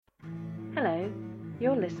Hello,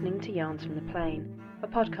 you're listening to Yarns from the Plane, a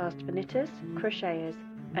podcast for knitters, crocheters,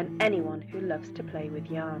 and anyone who loves to play with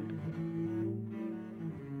yarn.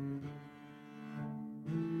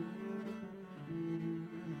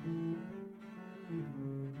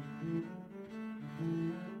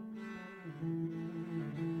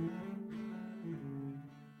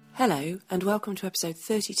 Hello, and welcome to episode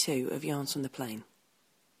 32 of Yarns from the Plane.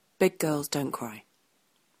 Big girls don't cry.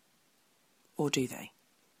 Or do they?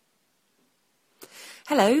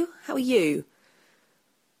 Hello, how are you?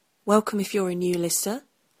 Welcome if you're a new listener.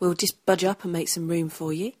 We'll just budge up and make some room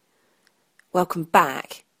for you. Welcome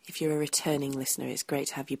back if you're a returning listener. It's great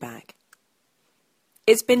to have you back.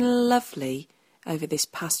 It's been lovely over this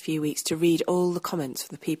past few weeks to read all the comments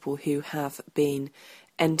from the people who have been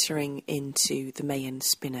entering into the Mayen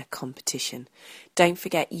Spinner competition. Don't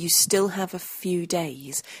forget, you still have a few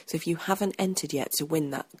days, so if you haven't entered yet to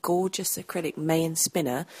win that gorgeous acrylic Mayen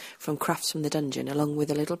Spinner from Crafts from the Dungeon, along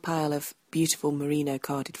with a little pile of beautiful merino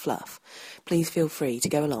carded fluff, please feel free to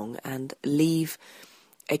go along and leave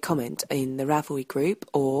a comment in the Ravelry group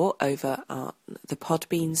or over at the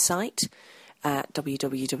Podbean site at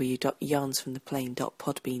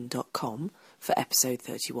www.yarnsfromtheplane.podbean.com for episode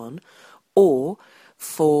 31, or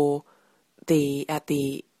at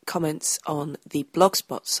the comments on the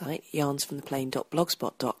Blogspot site,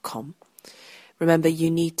 yarnsfromtheplane.blogspot.com. Remember, you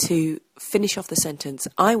need to finish off the sentence,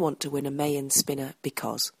 I want to win a Mayen Spinner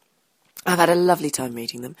because. I've had a lovely time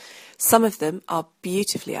reading them. Some of them are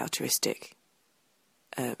beautifully altruistic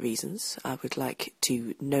reasons. I would like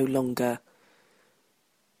to no longer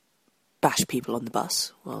bash people on the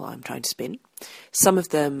bus while I'm trying to spin. Some of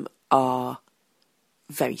them are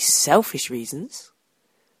very selfish reasons.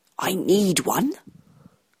 I need one.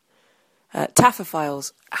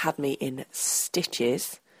 Taphophiles had me in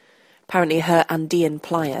stitches. Apparently her Andean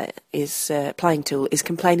plying tool is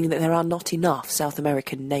complaining that there are not enough South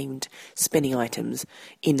American named spinning items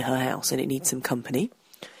in her house and it needs some company,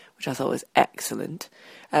 which I thought was excellent.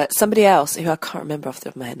 Somebody else, who I can't remember off the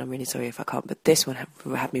top of my head, and I'm really sorry if I can't, but this one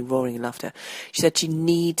had me roaring in laughter. She said she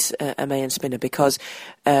needs a Mayen Spinner because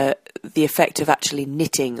the effect of actually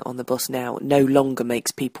knitting on the bus now no longer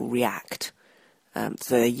makes people react.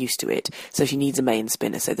 So they're used to it. So she needs a Mayen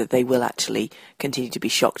Spinner so that they will actually continue to be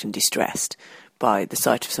shocked and distressed by the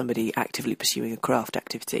sight of somebody actively pursuing a craft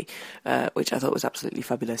activity, which I thought was absolutely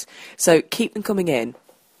fabulous. So keep them coming in.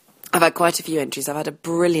 I've had quite a few entries. I've had a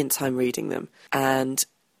brilliant time reading them. And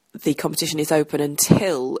the competition is open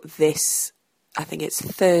until this, I think it's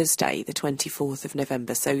Thursday, the 24th of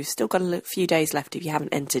November. So you've still got a few days left if you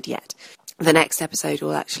haven't entered yet. The next episode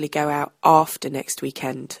will actually go out after next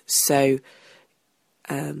weekend. So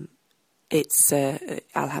I'll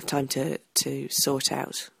have time to sort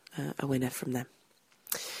out a winner from them.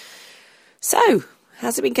 So,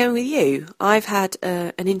 how's it been going with you? I've had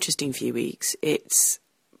an interesting few weeks. It's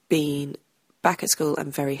been back at school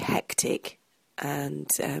and very hectic, and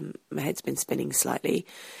my head's been spinning slightly,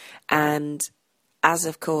 and as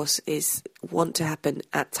of course is wont to happen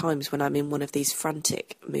at times when I'm in one of these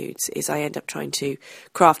frantic moods, is I end up trying to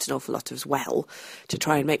craft an awful lot as well to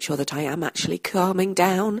try and make sure that I am actually calming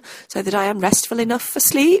down so that I am restful enough for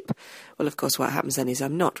sleep. Well, of course what happens then is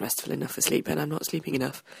I'm not restful enough for sleep and I'm not sleeping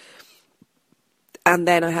enough, and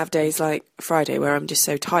then I have days like Friday where I'm just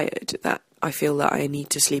so tired that I feel that I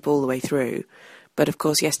need to sleep all the way through. But of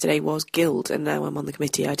course yesterday was Guild, and now I'm on the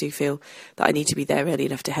committee. I do feel that I need to be there early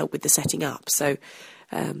enough to help with the setting up. So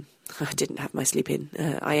I didn't have my sleep in.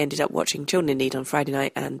 I ended up watching Children in Need on Friday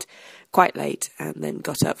night and quite late, and then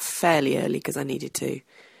got up fairly early because I needed to,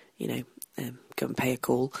 go and pay a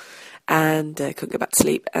call, and couldn't go back to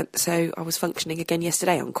sleep. And so I was functioning again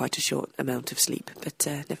yesterday on quite a short amount of sleep, but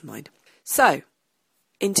never mind. So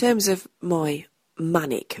in terms of my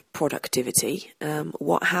manic productivity,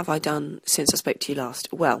 what have I done since I spoke to you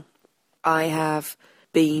last? Well, I have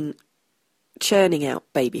been churning out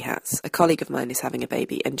baby hats. A colleague of mine is having a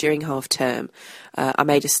baby, and during half term I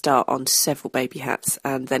made a start on several baby hats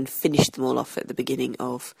and then finished them all off at the beginning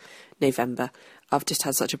of November. I've just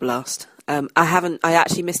had such a blast. I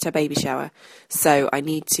actually missed her baby shower, so I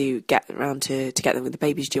need to get around to get them. The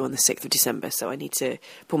baby's due on the 6th of December, so I need to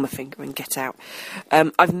pull my finger and get out.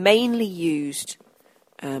 I've mainly used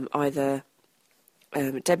either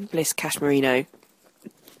Debbie Bliss Cashmerino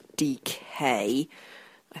DK,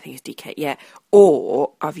 I think it's DK, yeah,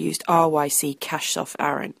 or I've used RYC Cash Soft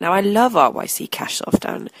Aran. Now, I love RYC Cash Soft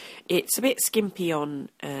Aran. It's a bit skimpy on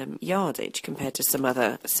yardage compared to some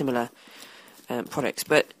other similar products,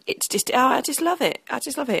 but it's just, I just love it. I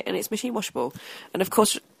just love it, and it's machine washable. And of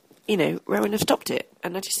course, Rowan have stopped it,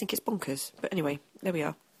 and I just think it's bonkers. But anyway, there we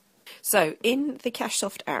are. So, in the Cash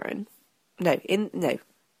Soft Aran,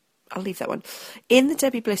 I'll leave that one. In the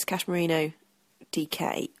Debbie Bliss Cashmerino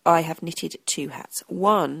DK, I have knitted 2 hats.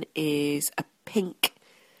 One is a pink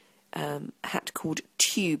hat called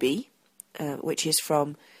Tubey, which is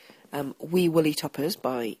from Wee Woolly Toppers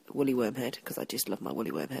by Woolly Wormhead, because I just love my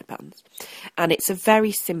Woolly Wormhead patterns. And it's a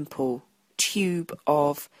very simple tube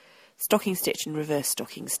of stocking stitch and reverse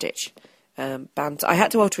stocking stitch bands. I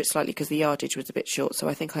had to alter it slightly because the yardage was a bit short, so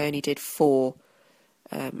I think I only did 4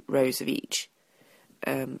 rows of each.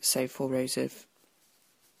 So 4 rows of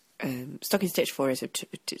stocking stitch, 4 rows of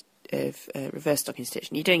reverse stocking stitch,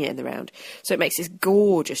 and you're doing it in the round. So it makes this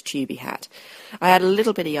gorgeous tubey hat. I had a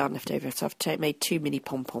little bit of yarn left over, so I've made 2 mini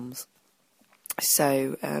pom-poms.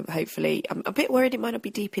 So hopefully, I'm a bit worried it might not be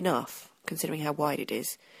deep enough, considering how wide it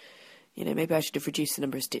is. You know, maybe I should have reduced the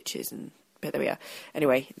number of stitches, but there we are.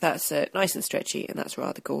 Anyway, that's nice and stretchy, and that's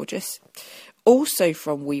rather gorgeous. Also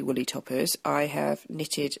from Wee Woolly Toppers, I have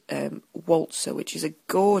knitted Waltzer, which is a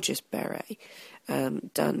gorgeous beret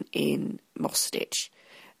done in moss stitch.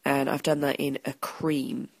 And I've done that in a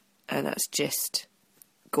cream, and that's just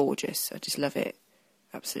gorgeous. I just love it.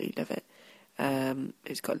 Absolutely love it.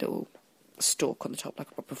 It's got a little stalk on the top, like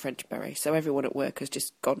a proper French beret. So everyone at work has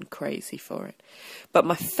just gone crazy for it. But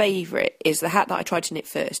my favourite is the hat that I tried to knit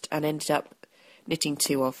first and ended up knitting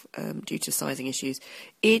 2 of due to sizing issues.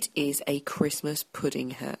 It is a Christmas pudding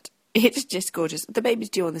hat. It's just gorgeous. The baby's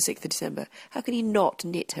due on the 6th of December. How can you not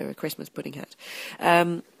knit her a Christmas pudding hat?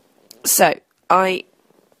 So I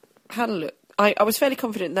had a look. I was fairly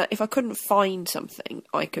confident that if I couldn't find something,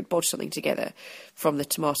 I could bodge something together from the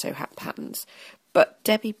tomato hat patterns. But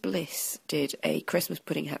Debbie Bliss did a Christmas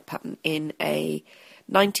pudding hat pattern in a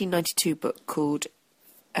 1992 book called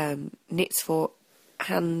Knits for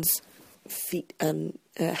Hands, Feet, and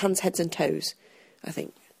Hands, Heads and Toes, I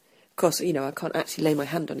think. Of course, you know, I can't actually lay my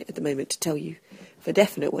hand on it at the moment to tell you for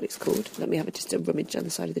definite what it's called. Let me have just a rummage down the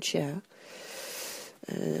side of the chair.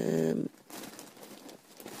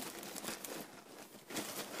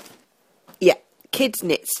 Yeah, Kids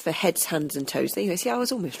Knits for Heads, Hands and Toes. There you go. See, I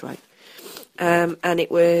was almost right. And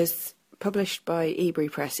it was published by Ebury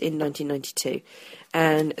Press in 1992.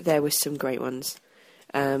 And there were some great ones.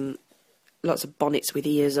 Lots of bonnets with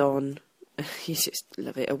ears on. You just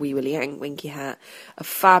love it. A wee willy winky hat. A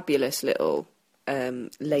fabulous little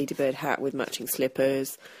ladybird hat with matching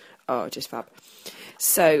slippers. Oh, just fab.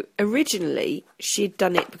 So originally she'd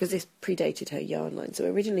done it, because this predated her yarn line, so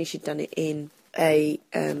originally she'd done it in a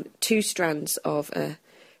 2 strands of a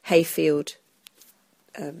Hayfield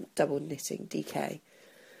double knitting DK.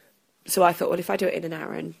 So I thought, well, if I do it in an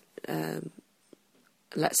Aran,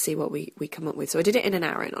 let's see what we come up with. So I did it in an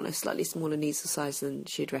Aran on a slightly smaller needle size than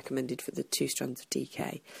she'd recommended for the 2 strands of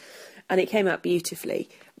DK. And it came out beautifully,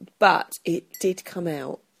 but it did come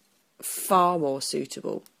out far more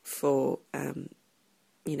suitable for,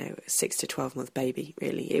 you know, a 6 to 12 month baby,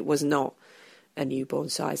 really. It was not a newborn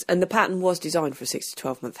size. And the pattern was designed for a 6 to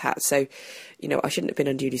 12 month hat. So, you know, I shouldn't have been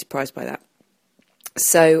unduly surprised by that.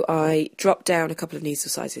 So I dropped down a couple of needle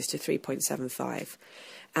sizes to 3.75.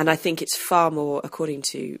 And I think it's far more, according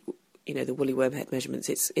to, you know, the Woolly Wormhead measurements,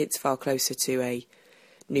 it's far closer to a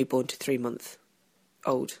newborn to 3 month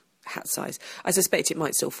old hat size. I suspect it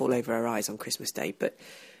might still fall over her eyes on Christmas Day, but,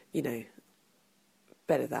 you know,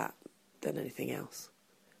 better that than anything else.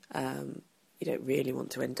 You don't really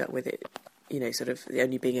want to end up with it, you know, sort of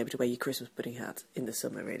only being able to wear your Christmas pudding hat in the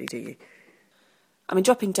summer, really, do you? I mean,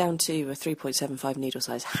 dropping down to a 3.75 needle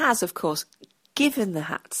size has, of course, given the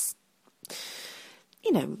hats,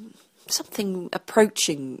 you know, something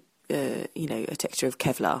approaching, you know, a texture of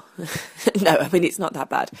Kevlar. No, I mean, it's not that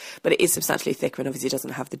bad, but it is substantially thicker and obviously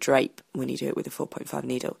doesn't have the drape when you do it with a 4.5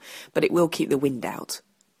 needle, but it will keep the wind out.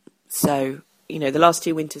 So, you know, the last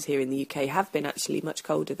 2 winters here in the UK have been actually much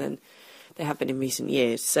colder than they have been in recent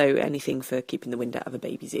years, so anything for keeping the wind out of a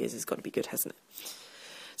baby's ears has got to be good, hasn't it?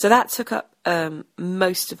 So that took up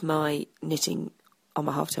most of my knitting on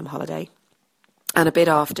my half-term holiday, and a bit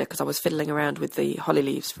after, because I was fiddling around with the holly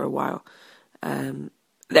leaves for a while.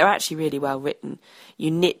 They're actually really well written. You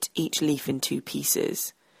knit each leaf in 2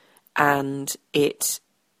 pieces, and it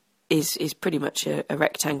is pretty much a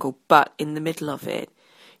rectangle, but in the middle of it,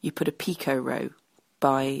 you put a picot row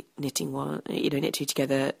by knitting one, you know, knit 2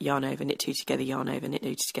 together, yarn over, knit 2 together, yarn over, knit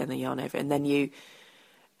 2 together, yarn over, and then you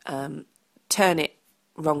turn it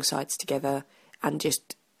wrong sides together and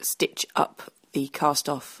just stitch up the cast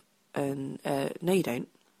off. And no, you don't.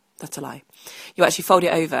 That's a lie. You actually fold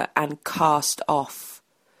it over and cast off.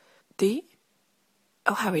 Do you?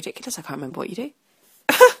 Oh, how ridiculous! I can't remember what you do.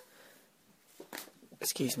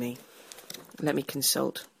 Excuse me. Let me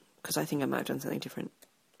consult, because I think I might have done something different.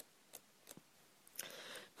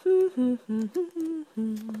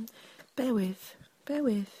 Bear with.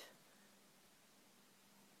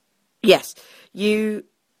 Yes, you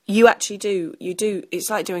actually do. You do. It's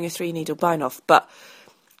like doing a 3-needle bind off, but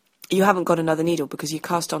you haven't got another needle because your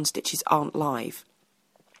cast on stitches aren't live.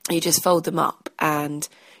 You just fold them up and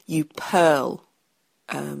you purl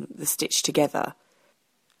the stitch together.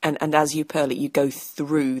 And as you purl it, you go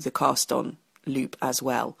through the cast on loop as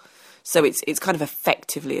well. So it's kind of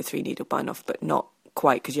effectively a 3-needle bind off, but not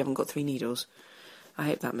quite because you haven't got 3 needles. I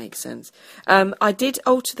hope that makes sense. I did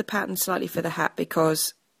alter the pattern slightly for the hat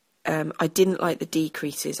because I didn't like the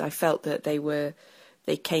decreases. I felt that they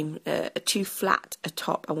came too flat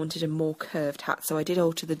atop. I wanted a more curved hat, so I did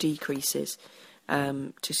alter the decreases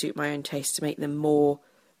to suit my own taste, to make them more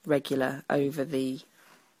regular over the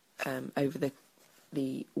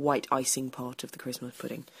white icing part of the Christmas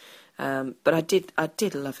pudding. But I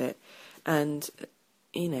did love it, and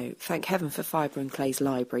thank heaven for Fibre and Clay's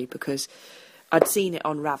library, because I'd seen it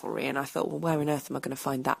on Ravelry and I thought, well, where on earth am I going to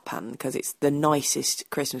find that pattern? Because it's the nicest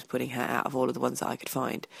Christmas pudding hat out of all of the ones that I could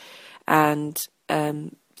find. And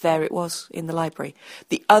there it was in the library.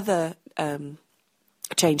 The other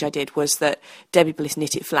change I did was that Debbie Bliss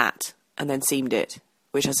knit it flat and then seamed it,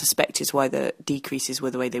 which I suspect is why the decreases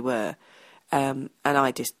were the way they were. And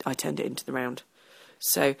I turned it into the round.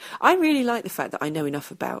 So I really like the fact that I know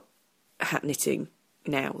enough about hat knitting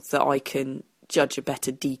now that I can judge a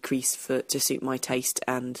better decrease to suit my taste,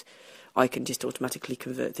 and I can just automatically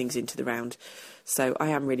convert things into the round. So I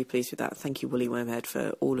am really pleased with that. Thank you, Woolly Wormhead,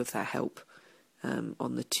 for all of their help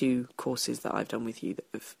on the 2 courses that I've done with you that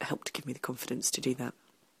have helped give me the confidence to do that.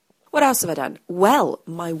 What else have I done? Well,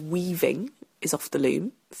 my weaving is off the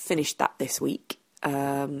loom. Finished that this week.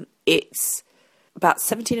 It's about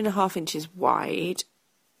 17.5 inches wide.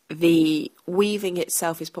 The weaving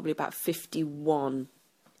itself is probably about 51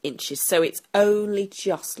 inches, so it's only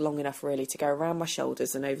just long enough really to go around my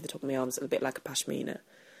shoulders and over the top of my arms, a bit like a pashmina,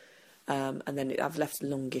 and then I've left a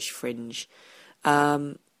longish fringe.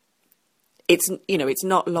 It's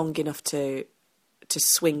not long enough to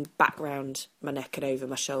swing back round my neck and over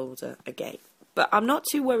my shoulder again, but I'm not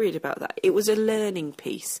too worried about that. It was a learning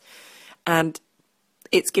piece, and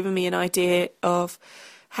it's given me an idea of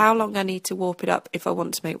how long I need to warp it up if I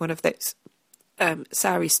want to make one of those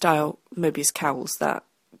sari style Mobius cowls that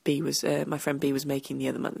my friend B was making the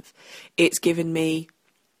other month. It's given me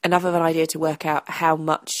enough of an idea to work out how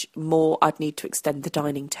much more I'd need to extend the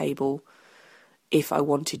dining table if I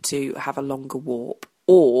wanted to have a longer warp,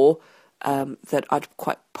 or that I'd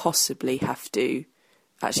quite possibly have to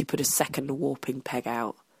actually put a second warping peg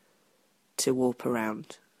out to warp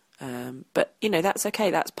around. But, that's okay.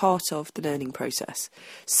 That's part of the learning process.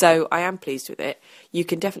 So I am pleased with it. You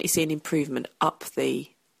can definitely see an improvement up the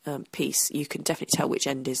piece. You can definitely tell which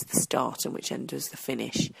end is the start and which end is the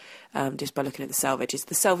finish, just by looking at the selvages.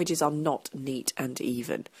 The selvages are not neat and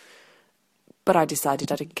even, but I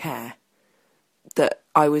decided I didn't care, that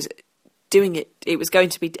I was doing it. It was going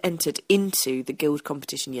to be entered into the guild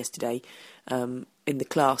competition yesterday in the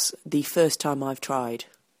class, the first time I've tried.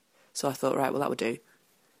 So I thought, right, well, that would do.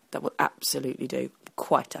 That would absolutely do. I'm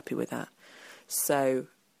quite happy with that. So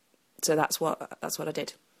that's what I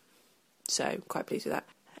did. So quite pleased with that.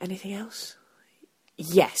 Anything else?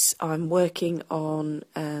 Yes, I'm working on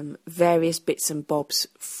various bits and bobs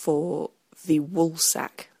for the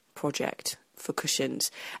Woolsack project for cushions.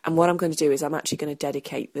 And what I'm going to do is I'm actually going to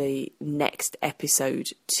dedicate the next episode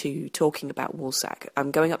to talking about Woolsack.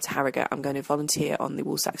 I'm going up to Harrogate. I'm going to volunteer on the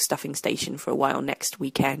Woolsack stuffing station for a while next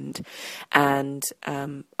weekend. And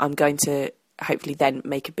I'm going to hopefully then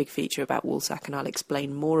make a big feature about Woolsack, and I'll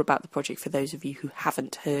explain more about the project for those of you who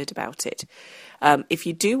haven't heard about it. If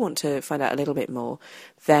you do want to find out a little bit more,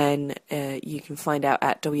 then you can find out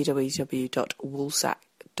at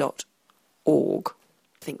www.woolsack.org.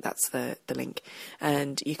 I think that's the link,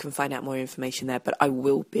 and you can find out more information there. But I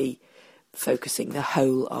will be focusing the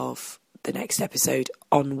whole of the next episode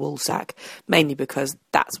on Woolsack, mainly because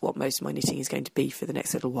that's what most of my knitting is going to be for the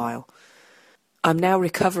next little while. I'm now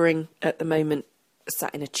recovering at the moment,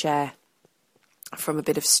 sat in a chair, from a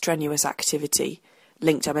bit of strenuous activity.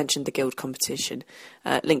 I mentioned the guild competition,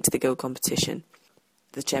 linked to the guild competition.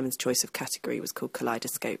 The chairman's choice of category was called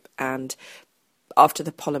Kaleidoscope, and after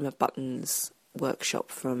the polymer buttons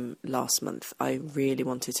workshop from last month, I really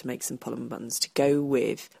wanted to make some polymer buttons to go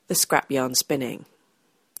with the scrap yarn spinning.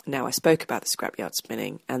 Now, I spoke about the scrap yarn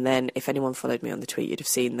spinning, and then if anyone followed me on the tweet, you'd have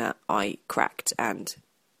seen that I cracked and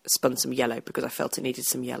spun some yellow because I felt it needed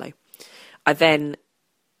some yellow. I then,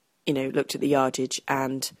 looked at the yardage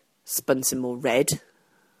and spun some more red.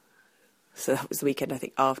 So that was the weekend, I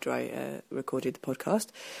think, after I recorded the podcast.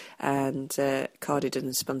 And carded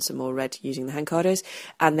and spun some more red using the hand carders.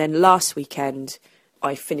 And then last weekend,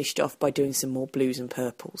 I finished off by doing some more blues and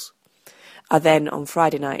purples. I then, on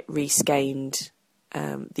Friday night, reskeined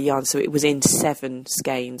the yarn. So it was in 7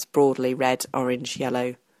 skeins, broadly red, orange,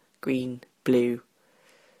 yellow, green, blue,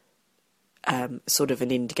 sort of an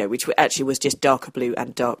indigo, which actually was just darker blue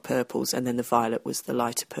and dark purples, and then the violet was the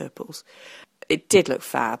lighter purples. It did look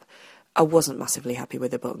fab. I wasn't massively happy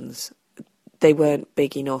with the buttons. They weren't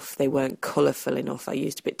big enough, they weren't colourful enough. I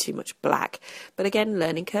used a bit too much black. But again,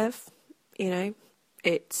 learning curve,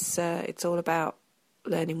 it's all about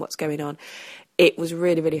learning what's going on. It was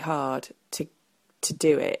really, really hard to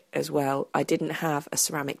do it as well. I didn't have a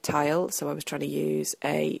ceramic tile, so I was trying to use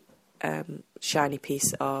a shiny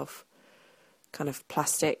piece of kind of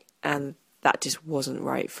plastic, and that just wasn't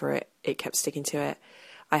right for it. It kept sticking to it.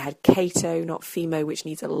 I had Kato, not Fimo, which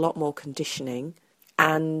needs a lot more conditioning,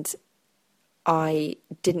 and I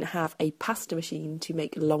didn't have a pasta machine to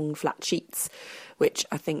make long flat sheets, which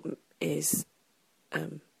I think is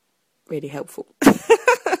really helpful to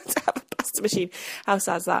have a pasta machine. How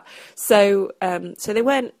sad's that? So they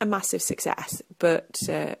weren't a massive success, but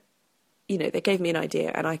they gave me an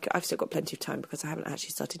idea, and I've still got plenty of time because I haven't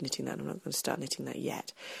actually started knitting that, and I'm not going to start knitting that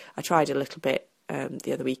yet. I tried a little bit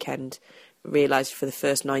the other weekend, realised for the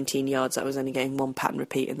first 19 yards I was only getting 1 pattern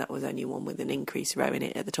repeat, and that was only one with an increase row in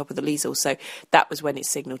it at the top of the Liesel, so that was when it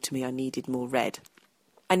signalled to me I needed more red.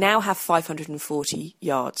 I now have 540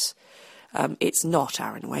 yards. It's not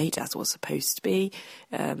Aran weight, as was supposed to be.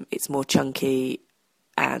 It's more chunky,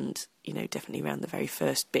 and, definitely around the very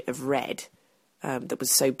first bit of red that was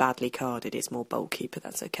so badly carded, it's more bulky, but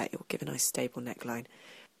that's okay. It'll give a nice stable neckline.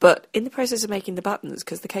 But in the process of making the buttons,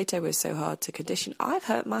 because the Kato was so hard to condition, I've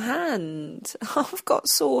hurt my hand. I've got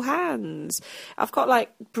sore hands. I've got,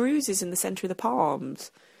 bruises in the centre of the palms.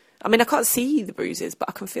 I mean, I can't see the bruises, but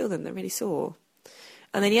I can feel them. They're really sore.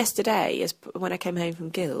 And then yesterday, when I came home from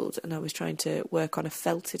Guild and I was trying to work on a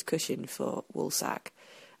felted cushion for Woolsack,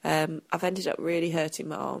 I've ended up really hurting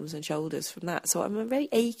my arms and shoulders from that. So I'm a very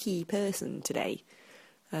achy person today.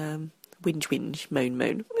 Whinge, whinge, moan,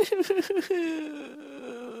 moan.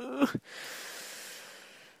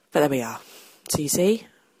 But there we are. So you see,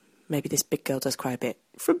 maybe this big girl does cry a bit.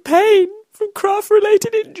 From pain, from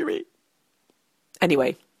craft-related injury.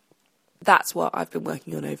 Anyway, that's what I've been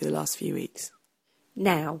working on over the last few weeks.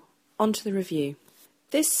 Now, on to the review.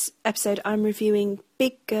 This episode I'm reviewing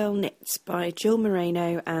Big Girl Knits by Jill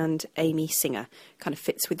Moreno and Amy Singer. Kind of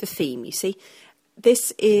fits with the theme, you see.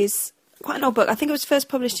 This is quite an old book. I think it was first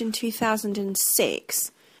published in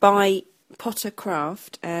 2006 by Potter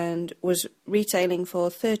Craft and was retailing for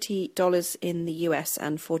 $30 in the US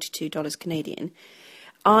and $42 Canadian.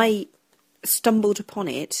 I stumbled upon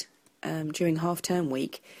it during half-term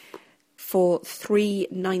week for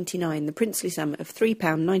 $3.99, the princely sum of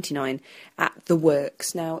 £3.99 at The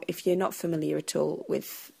Works. Now, if you're not familiar at all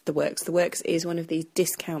with The Works is one of these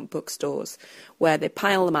discount bookstores where they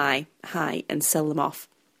pile them high and sell them off.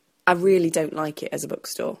 I really don't like it as a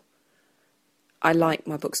bookstore. I like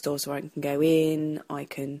my bookstores where I can go in, I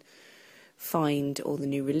can find all the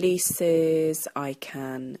new releases, I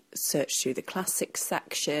can search through the classics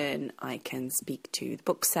section, I can speak to the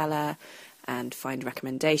bookseller and find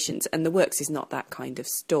recommendations, and The Works is not that kind of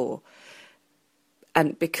store.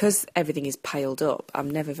 And because everything is piled up, I'm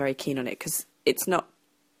never very keen on it, because it's not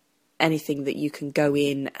anything that you can go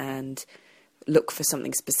in and look for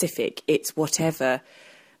something specific. It's whatever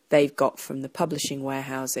they've got from the publishing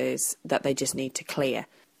warehouses that they just need to clear.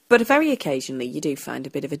 But very occasionally you do find a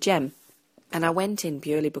bit of a gem. And I went in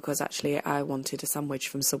purely because actually I wanted a sandwich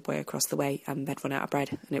from Subway across the way and they'd run out of bread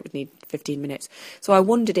and it would need 15 minutes. So I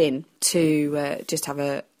wandered in to just have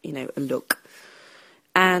a look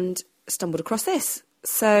and stumbled across this.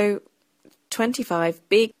 So 25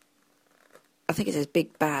 big, I think it says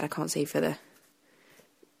big bad, I can't see for the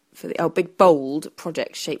big bold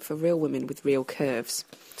project shaped for real women with real curves.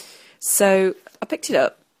 So I picked it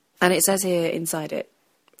up and it says here inside it,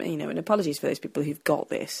 and apologies for those people who've got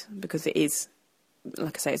this, because it is,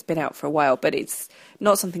 like I say, it's been out for a while, but it's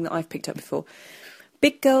not something that I've picked up before.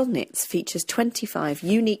 Big Girl Knits features 25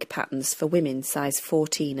 unique patterns for women size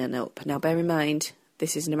 14 and up. Now, bear in mind,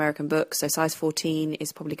 this is an American book, so size 14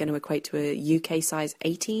 is probably going to equate to a UK size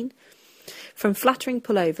 18. From flattering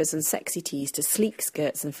pullovers and sexy tees to sleek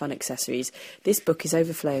skirts and fun accessories, this book is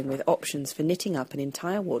overflowing with options for knitting up an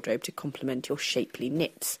entire wardrobe to complement your shapely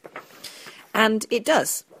knits. And it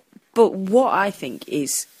does. But what I think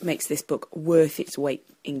makes this book worth its weight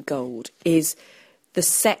in gold is the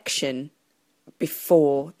section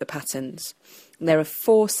before the patterns, There are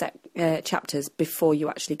 4 chapters before you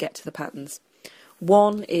actually get to the patterns.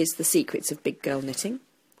 1 is The Secrets of Big Girl Knitting.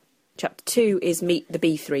 Chapter 2 is Meet the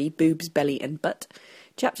B3, Boobs, Belly and Butt.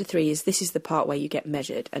 Chapter 3 is This is the Part Where You Get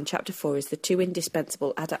Measured. And Chapter 4 is The 2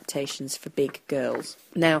 Indispensable Adaptations for Big Girls.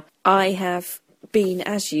 Now, I have been,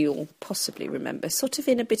 as you'll possibly remember, sort of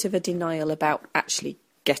in a bit of a denial about actually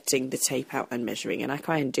getting the tape out and measuring. And I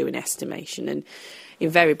try and do an estimation and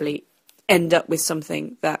invariably end up with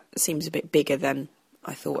something that seems a bit bigger than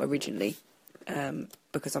I thought originally,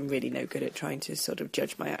 because I'm really no good at trying to sort of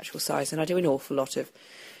judge my actual size, and I do an awful lot of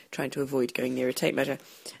trying to avoid going near a tape measure.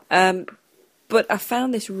 But I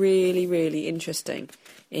found this really, really interesting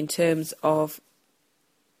in terms of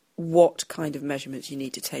what kind of measurements you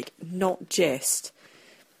need to take, not just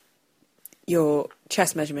your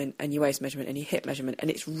chest measurement and your waist measurement and your hip measurement, and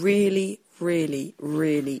it's really, really,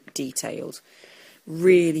 really detailed.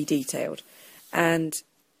 Really detailed, and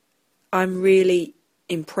I'm really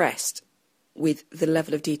impressed with the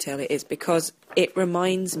level of detail it is, because it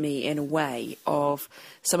reminds me in a way of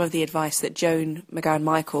some of the advice that Joan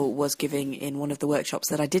McGowan-Michael was giving in one of the workshops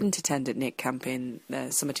that I didn't attend at Knit Camp in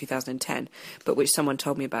summer 2010, but which someone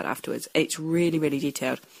told me about afterwards. It's really, really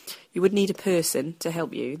detailed. You would need a person to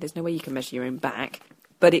help you. There's no way you can measure your own back,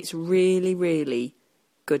 but it's really, really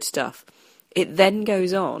good stuff. It then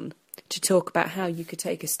goes on to talk about how you could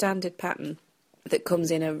take a standard pattern that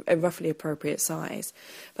comes in a roughly appropriate size,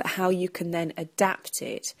 but how you can then adapt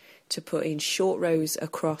it to put in short rows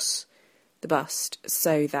across the bust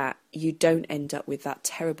so that you don't end up with that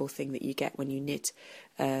terrible thing that you get when you knit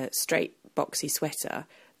a straight boxy sweater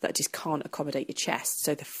that just can't accommodate your chest.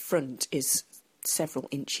 So the front is several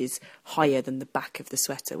inches higher than the back of the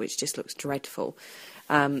sweater, which just looks dreadful.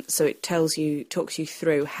 So it talks you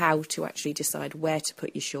through how to actually decide where to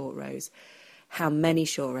put your short rows, how many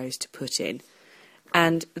short rows to put in,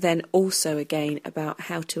 and then also again about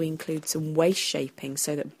how to include some waist shaping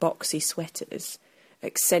so that boxy sweaters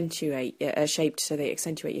are shaped so they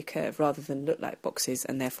accentuate your curve rather than look like boxes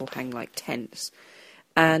and therefore hang like tents.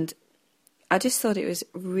 And I just thought it was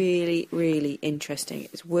really, really interesting.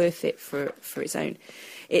 It's worth it for its own.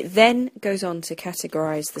 It then goes on to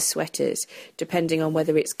categorise the sweaters depending on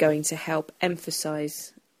whether it's going to help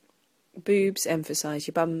emphasise boobs, emphasise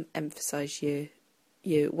your bum, emphasise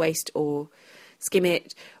your waist, or skim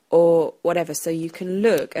it, or whatever. So you can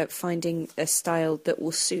look at finding a style that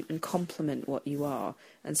will suit and complement what you are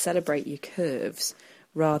and celebrate your curves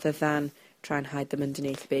rather than try and hide them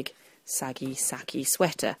underneath a big saggy, sacky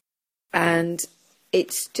sweater. And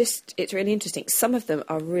it's really interesting. Some of them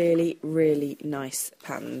are really, really nice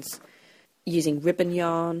patterns, using ribbon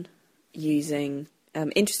yarn, using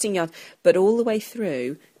interesting yarn, but all the way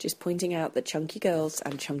through just pointing out that chunky girls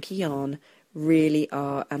and chunky yarn really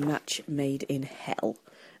are a match made in hell,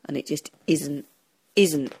 and it just isn't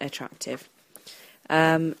attractive.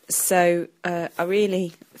 So I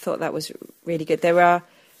really thought that was really good. There are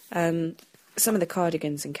some of the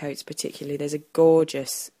cardigans and coats particularly. There's a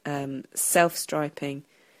gorgeous self-striping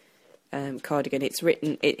cardigan.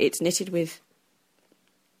 It's knitted with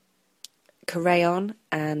crayon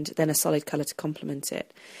and then a solid colour to complement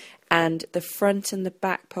it. And the front and the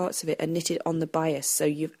back parts of it are knitted on the bias, so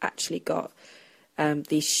you've actually got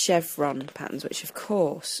these chevron patterns, which of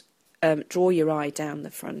course draw your eye down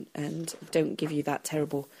the front and don't give you that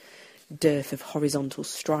terrible dearth of horizontal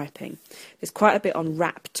striping. There's quite a bit on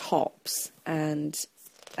wrap tops, and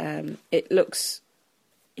it looks,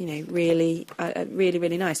 really, really,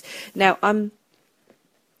 really nice. Now I'm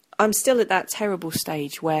still at that terrible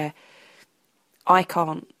stage where I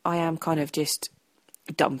am kind of just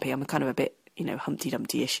dumpy. I'm kind of a bit, Humpty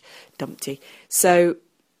Dumpty-ish dumpty. So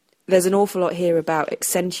there's an awful lot here about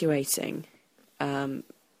accentuating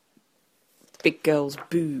big girls'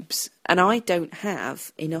 boobs, and I don't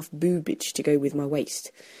have enough boobage to go with my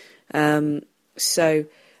waist. So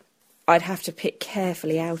I'd have to pick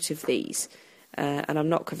carefully out of these, and I'm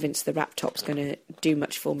not convinced the wrap top's going to do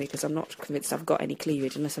much for me because I'm not convinced I've got any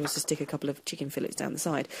cleavage unless I was to stick a couple of chicken fillets down the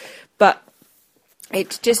side. But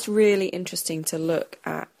it's just really interesting to look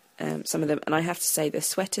at some of them, and I have to say the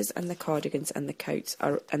sweaters and the cardigans and the coats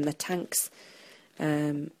and the tanks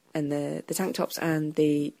and the tank tops and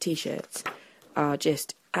the t-shirts are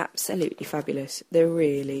just absolutely fabulous. They're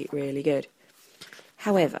really, really good.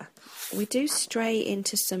 However, we do stray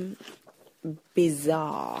into some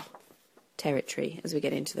bizarre territory as we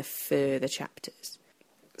get into the further chapters.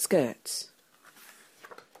 Skirts.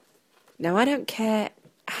 Now, I don't care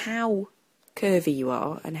how curvy you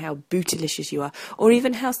are and how bootylicious you are, or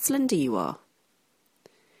even how slender you are.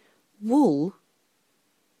 Wool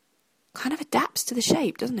kind of adapts to the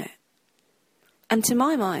shape, doesn't it? And to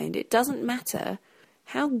my mind, it doesn't matter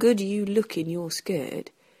how good you look in your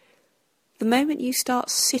skirt. The moment you start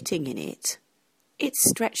sitting in it, it's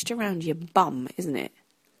stretched around your bum, isn't it?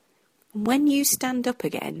 And when you stand up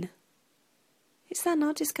again, is that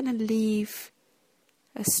not just going to leave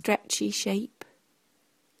a stretchy shape?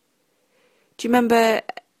 Do you remember,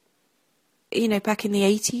 back in the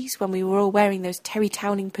 80s when we were all wearing those terry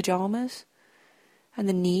toweling pyjamas? And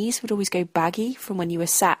the knees would always go baggy from when you were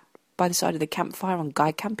sat by the side of the campfire on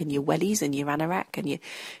guide camp in your wellies and your anorak and your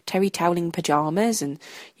terry toweling pyjamas, and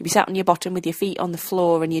you'd be sat on your bottom with your feet on the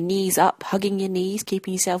floor and your knees up, hugging your knees,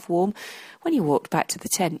 keeping yourself warm. When you walked back to the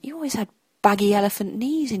tent, you always had baggy elephant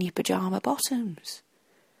knees in your pyjama bottoms.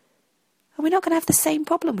 And we're not going to have the same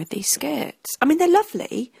problem with these skirts. I mean, they're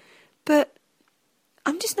lovely, but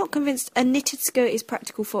I'm just not convinced a knitted skirt is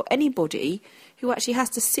practical for anybody who actually has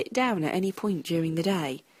to sit down at any point during the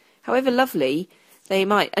day. However lovely they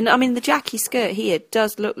might. And I mean, the Jackie skirt here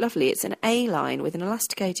does look lovely. It's an A-line with an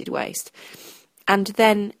elasticated waist. And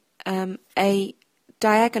then a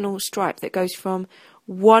diagonal stripe that goes from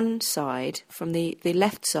one side, from the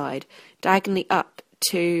left side, diagonally up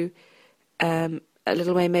to a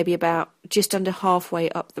little way, maybe about just under halfway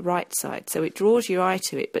up the right side. So it draws your eye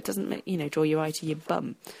to it, but doesn't, draw your eye to your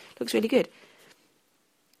bum. Looks really good.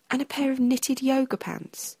 And a pair of knitted yoga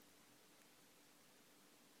pants.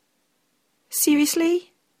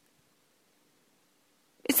 Seriously?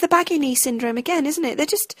 It's the baggy knee syndrome again, isn't it? They're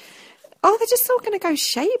just all going to go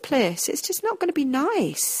shapeless. It's just not going to be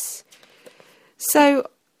nice. So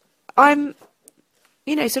I'm,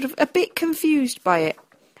 sort of a bit confused by it.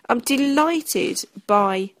 I'm delighted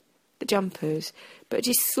by the jumpers, but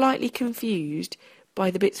just slightly confused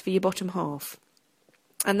by the bits for your bottom half.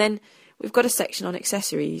 And then we've got a section on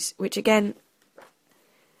accessories, which again,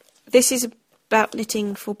 this is about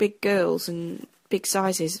knitting for big girls and big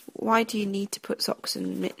sizes. Why do you need to put socks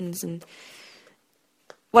and mittens and,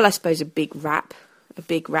 well, I suppose a big wrap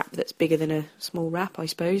that's bigger than a small wrap, I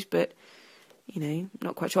suppose, but,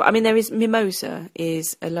 not quite sure. I mean, Mimosa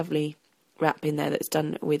is a lovely wrap in there that's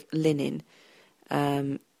done with linen,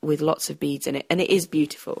 with lots of beads in it, and it is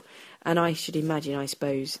beautiful. And I should imagine, I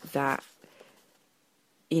suppose, that,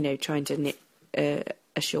 trying to knit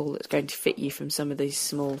a shawl that's going to fit you from some of these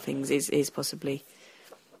small things is possibly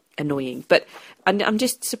annoying. But I'm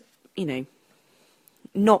just,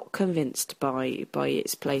 not convinced by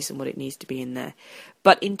its place and what it needs to be in there.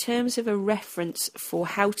 But in terms of a reference for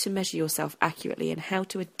how to measure yourself accurately and how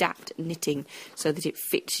to adapt knitting so that it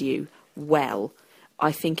fits you well,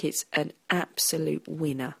 I think it's an absolute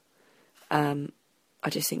winner. I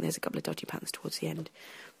just think there's a couple of dodgy patterns towards the end.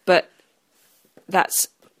 But that's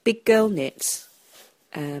Big Girl Knits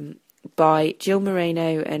by Jill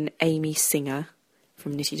Moreno and Amy Singer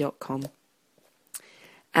from Knitty.com.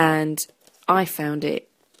 And I found it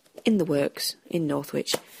in the works in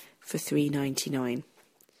Northwich for $3.99.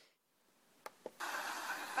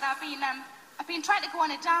 But I've been trying to go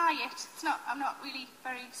on a diet. I'm not really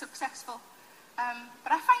very successful.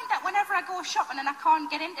 But I find that whenever I go shopping and I can't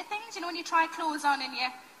get into things, when you try clothes on and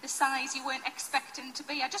the size you weren't expecting to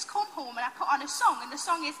be, I just come home and I put on a song, and the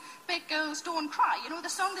song is Big Girls Don't Cry. The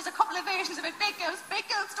song, there's a couple of versions of it. Big girls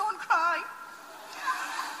don't cry.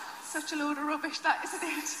 Such a load of rubbish, that, isn't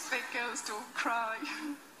it? Big girls don't cry.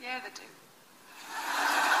 Yeah, they do.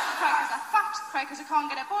 Cry because they're fat, cry because they can't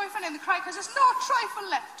get a boyfriend, and they cry because there's no trifle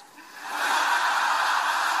left.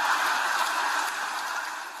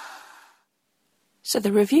 So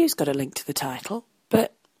the review's got a link to the title,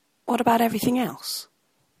 but what about everything else?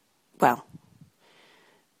 Well,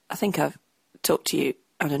 I think I've talked to you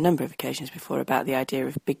on a number of occasions before about the idea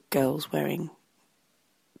of big girls wearing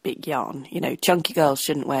big yarn. Chunky girls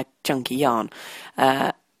shouldn't wear chunky yarn.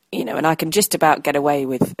 And I can just about get away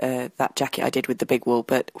with that jacket I did with the big wool,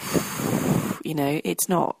 but it's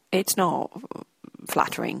not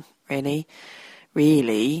flattering, really.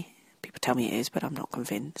 People tell me it is, but I'm not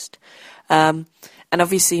convinced. And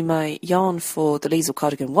obviously my yarn for the Liesl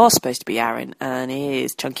cardigan was supposed to be Aran, and it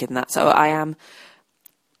is chunkier than that. So I'm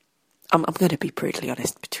going to be brutally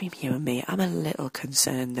honest, between you and me, I'm a little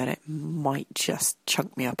concerned that it might just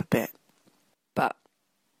chunk me up a bit. But,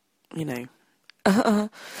 never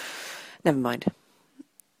mind.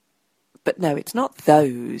 But no, it's not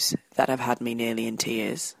those that have had me nearly in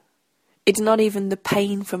tears. It's not even the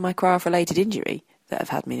pain from my craft-related injury that have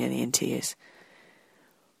had me nearly in tears.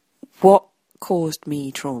 What caused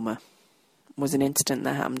me trauma was an incident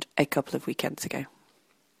that happened a couple of weekends ago.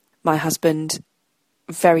 My husband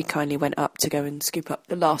very kindly went up to go and scoop up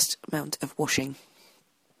the last amount of washing,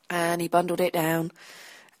 and he bundled it down,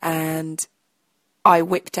 and I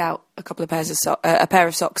whipped out a couple of a pair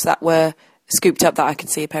of socks that were scooped up that I could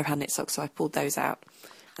see a pair of hand knit socks, so I pulled those out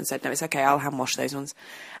and said, no, it's okay, I'll hand wash those ones.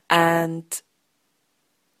 And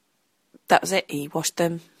that was it. He washed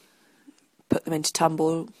them, put them into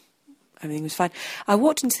tumble, everything was fine. I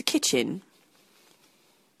walked into the kitchen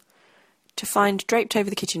to find, draped over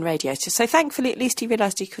the kitchen radiator, so thankfully at least he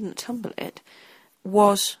realised he couldn't tumble it,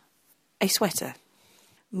 was a sweater.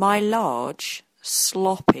 My large,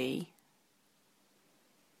 sloppy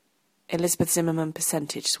Elizabeth Zimmerman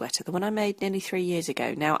percentage sweater, the one I made nearly 3 years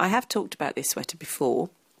ago. Now, I have talked about this sweater before.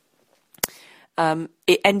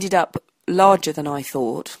 It ended up larger than I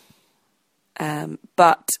thought,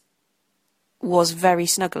 but was very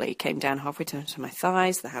snuggly. It came down halfway down to my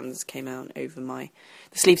thighs, the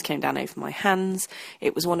sleeves came down over my hands.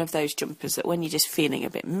 It was one of those jumpers that when you're just feeling a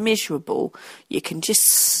bit miserable, you can just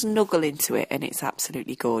snuggle into it and it's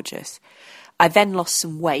absolutely gorgeous. I then lost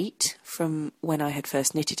some weight from when I had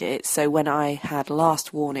first knitted it, so when I had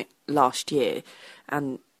last worn it last year,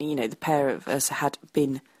 and, you know, the pair of us had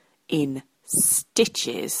been in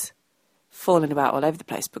stitches, falling about all over the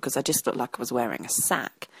place because I just looked like I was wearing a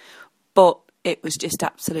sack. But it was just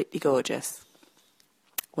absolutely gorgeous.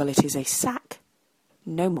 Well, it is a sack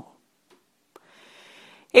no more.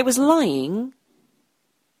 It was lying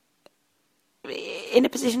in a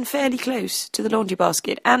position fairly close to the laundry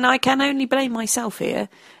basket, and I can only blame myself here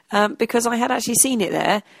because I had actually seen it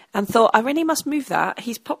there and thought, I really must move that.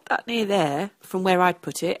 He's popped that near there from where I'd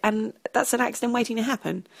put it, and that's an accident waiting to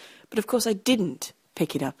happen. But of course I didn't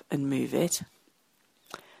pick it up and move it.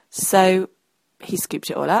 So he scooped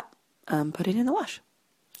it all up and put it in the wash.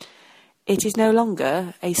 It is no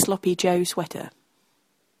longer a sloppy Joe sweater.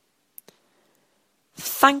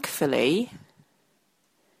 Thankfully,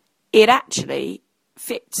 it actually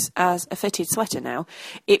fits as a fitted sweater now.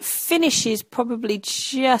 It finishes probably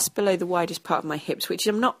just below the widest part of my hips, which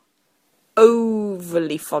I'm not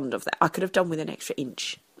overly fond of that. I could have done with an extra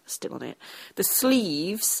inch still on it. The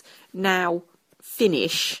sleeves now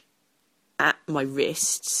finish at my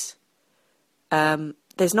wrists.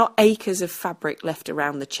 There's not acres of fabric left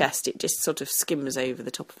around the chest. It just sort of skims over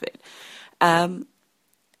the top of it.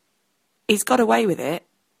 He's got away with it.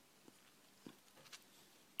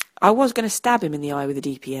 I was going to stab him in the eye with a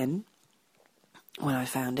DPN when I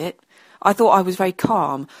found it. I thought I was very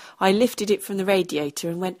calm. I lifted it from the radiator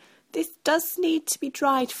and went, this does need to be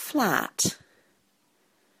dried flat.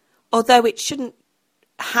 Although it shouldn't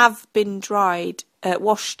have been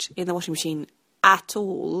washed in the washing machine at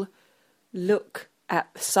all. Look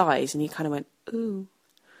at the size. And he kind of went, ooh.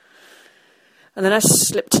 And then I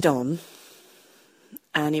slipped it on.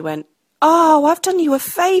 And he went, oh, I've done you a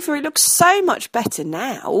favour. It looks so much better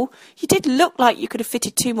now. You did look like you could have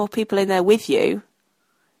fitted 2 more people in there with you.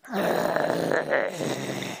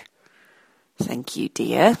 Thank you,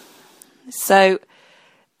 dear. So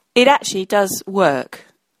it actually does work.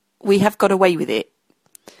 We have got away with it.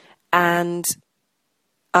 And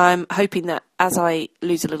I'm hoping that as I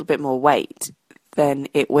lose a little bit more weight, then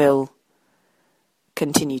it will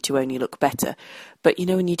continue to only look better. But, you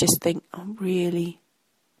know, when you just think, oh, really,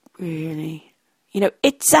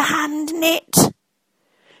 it's a hand knit.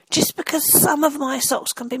 Just because some of my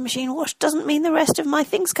socks can be machine washed doesn't mean the rest of my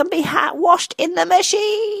things can be washed in the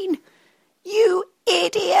machine. You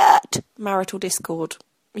idiot. Marital discord.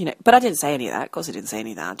 But I didn't say any of that. Of course I didn't say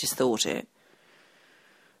any of that. I just thought it.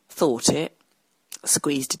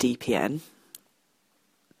 Squeezed a DPN.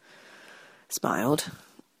 Smiled.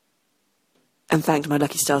 And thanked my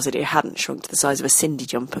lucky stars that it hadn't shrunk to the size of a Cindy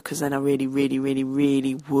jumper, because then I really, really, really,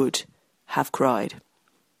 really would have cried.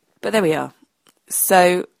 But there we are.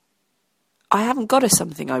 So I haven't got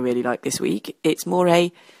something I really like this week. It's more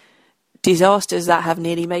a disasters that have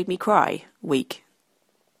nearly made me cry week.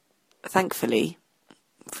 Thankfully,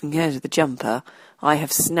 compared to the jumper, I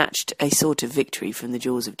have snatched a sort of victory from the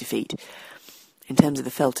jaws of defeat. In terms of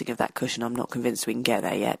the felting of that cushion, I'm not convinced we can get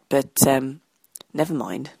there yet. But never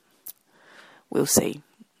mind. We'll see.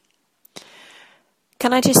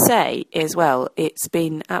 Can I just say as well, it's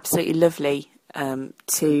been absolutely lovely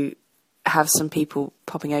to have some people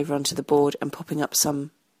popping over onto the board and popping up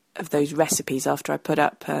some of those recipes after I put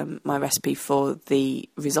up my recipe for the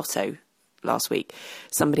risotto last week.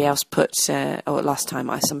 Somebody else put some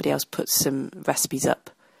recipes up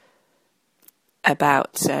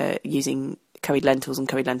about using curried lentils and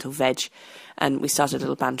curried lentil veg, and we started a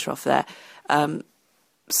little banter off there.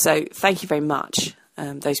 So thank you very much,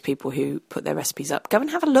 those people who put their recipes up. Go and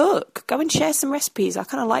have a look. Go and share some recipes. I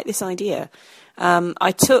kind of like this idea.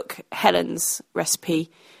 I took Helen's recipe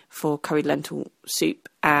for curried lentil soup,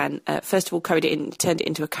 and first of all turned it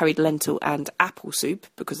into a curried lentil and apple soup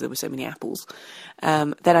because there were so many apples.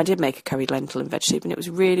 Then I did make a curried lentil and veg soup, and it was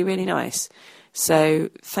really, really nice. So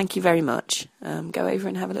thank you very much. Go over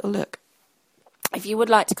and have a little look. If you would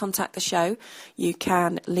like to contact the show, you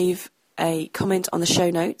can leave a comment on the show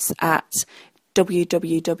notes at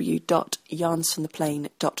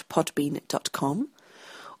www.yarnsfromtheplane.podbean.com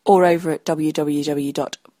or over at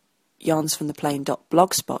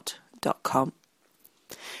www.yarnsfromtheplane.blogspot.com.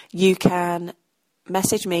 You can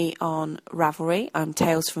message me on Ravelry. I'm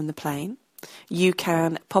Tales from the Plane. You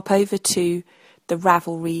can pop over to the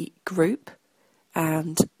Ravelry group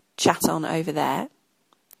and chat on over there.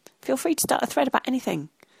 Feel free to start a thread about anything.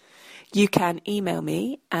 You can email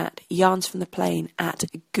me at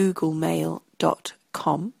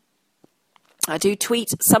yarnsfromtheplane@googlemail.com. I do tweet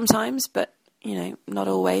sometimes, but, not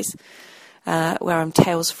always, where I'm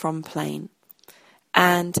Tales from Plane.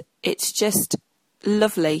 And it's just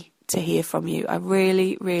lovely to hear from you. I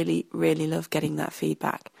really, really, really love getting that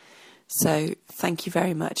feedback. So thank you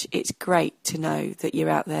very much. It's great to know that you're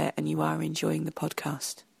out there and you are enjoying the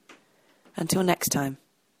podcast. Until next time,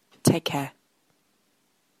 take care.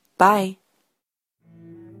 Bye.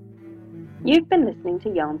 You've been listening to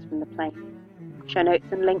Yarns from the Plane. Show notes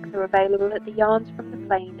and links are available at the Yarns from the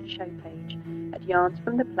Plane show page at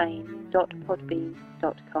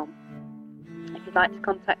yarnsfromtheplane.podbean.com. If you'd like to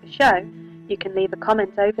contact the show, you can leave a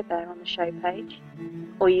comment over there on the show page,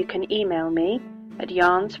 or you can email me at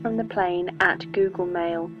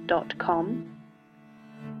yarnsfromtheplane@googlemail.com,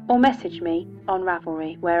 or message me on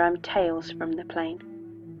Ravelry, where I'm Tales from the Plane.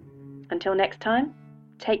 Until next time,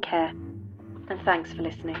 take care, and thanks for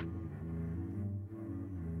listening.